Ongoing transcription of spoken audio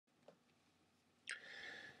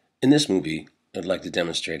In this movie, I'd like to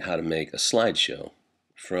demonstrate how to make a slideshow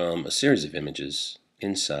from a series of images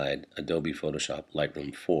inside Adobe Photoshop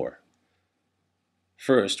Lightroom 4.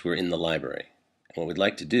 First, we're in the library, and what we'd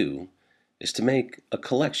like to do is to make a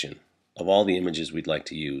collection of all the images we'd like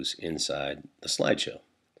to use inside the slideshow.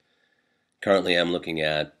 Currently, I'm looking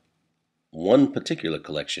at one particular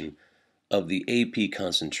collection of the AP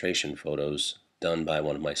concentration photos done by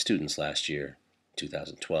one of my students last year,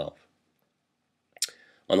 2012.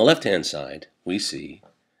 On the left-hand side, we see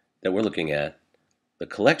that we're looking at the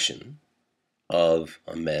collection of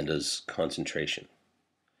Amanda's concentration.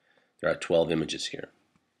 There are 12 images here.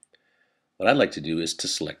 What I'd like to do is to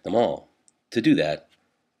select them all. To do that,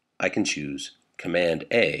 I can choose Command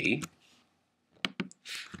A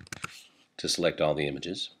to select all the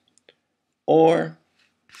images, or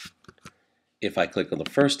if I click on the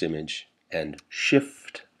first image and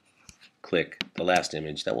Shift click the last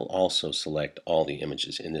image, that will also select all the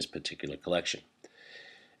images in this particular collection.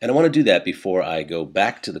 And I want to do that before I go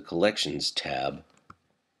back to the Collections tab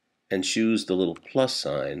and choose the little plus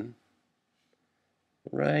sign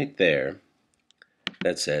right there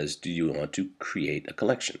that says, do you want to create a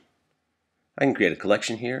collection? I can create a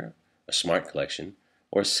collection here, a smart collection,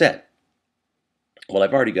 or a set. Well,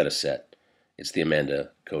 I've already got a set. It's the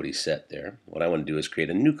Amanda Cody set there. What I want to do is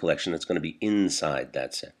create a new collection that's going to be inside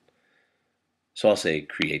that set. So I'll say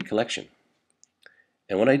Create Collection.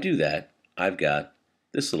 And when I do that, I've got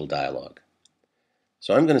this little dialog.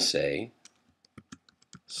 So I'm going to say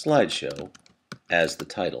Slideshow as the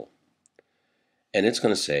title. And it's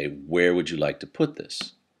going to say, where would you like to put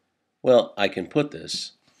this? Well, I can put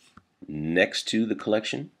this next to the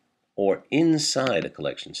collection or inside a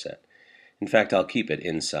collection set. In fact, I'll keep it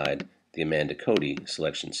inside the Amanda Cody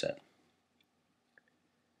selection set.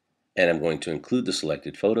 And I'm going to include the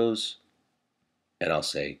selected photos, and I'll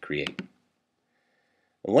say Create.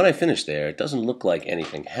 And when I finish there, it doesn't look like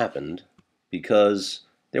anything happened because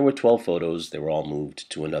there were 12 photos. They were all moved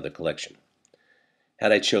to another collection.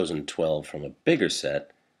 Had I chosen 12 from a bigger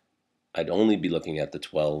set, I'd only be looking at the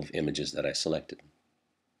 12 images that I selected.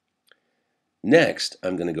 Next,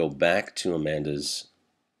 I'm going to go back to Amanda's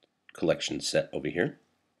collection set over here,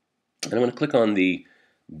 and I'm going to click on the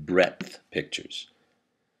breadth pictures.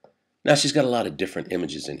 Now she's got a lot of different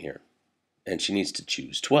images in here, and she needs to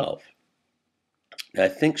choose 12. Now, I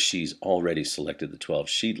think she's already selected the 12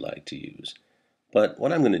 she'd like to use, but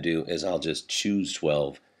what I'm going to do is I'll just choose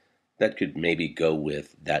 12 that could maybe go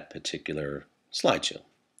with that particular slideshow.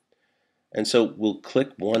 And so we'll click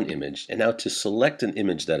one image, and now to select an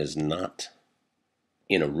image that is not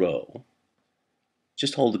in a row,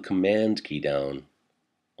 just hold the Command key down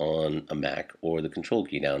on a Mac or the Control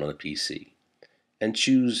key down on a PC and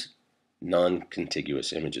choose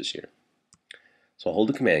non-contiguous images here. So I'll hold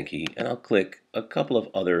the Command key and I'll click a couple of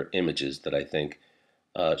other images that I think,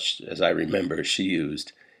 as I remember, she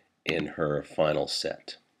used in her final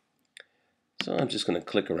set. So I'm just going to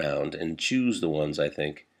click around and choose the ones I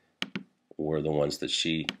think were the ones that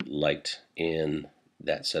she liked in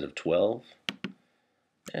that set of 12.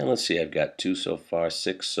 And let's see, I've got 2 so far,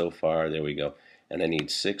 6 so far, there we go. And I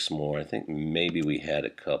need 6 more. I think maybe we had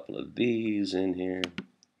a couple of these in here.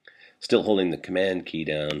 Still holding the Command key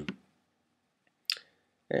down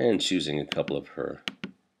and choosing a couple of her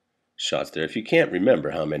shots there. If you can't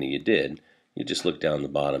remember how many you did, you just look down the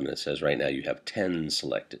bottom and it says right now you have 10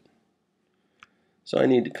 selected. So I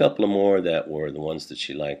need a couple of more that were the ones that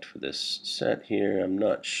she liked for this set here. I'm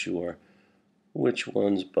not sure which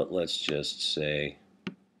ones, but let's just say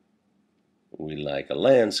we like a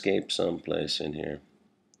landscape someplace in here.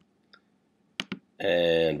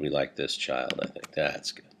 And we like this child, I think.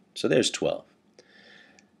 That's good. So there's 12.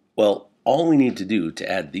 Well, all we need to do to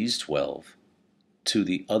add these 12 to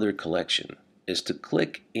the other collection is to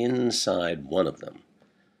click inside one of them.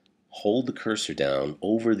 Hold the cursor down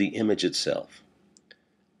over the image itself.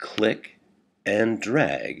 Click and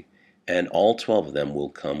drag, and all 12 of them will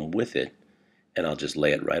come with it. And I'll just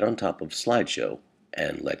lay it right on top of Slideshow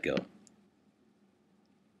and let go.